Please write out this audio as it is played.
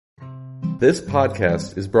This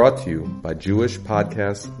podcast is brought to you by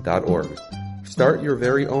JewishPodcasts.org. Start your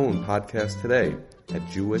very own podcast today at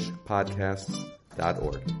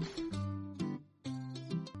JewishPodcasts.org.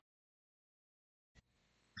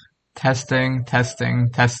 Testing.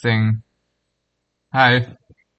 Hi.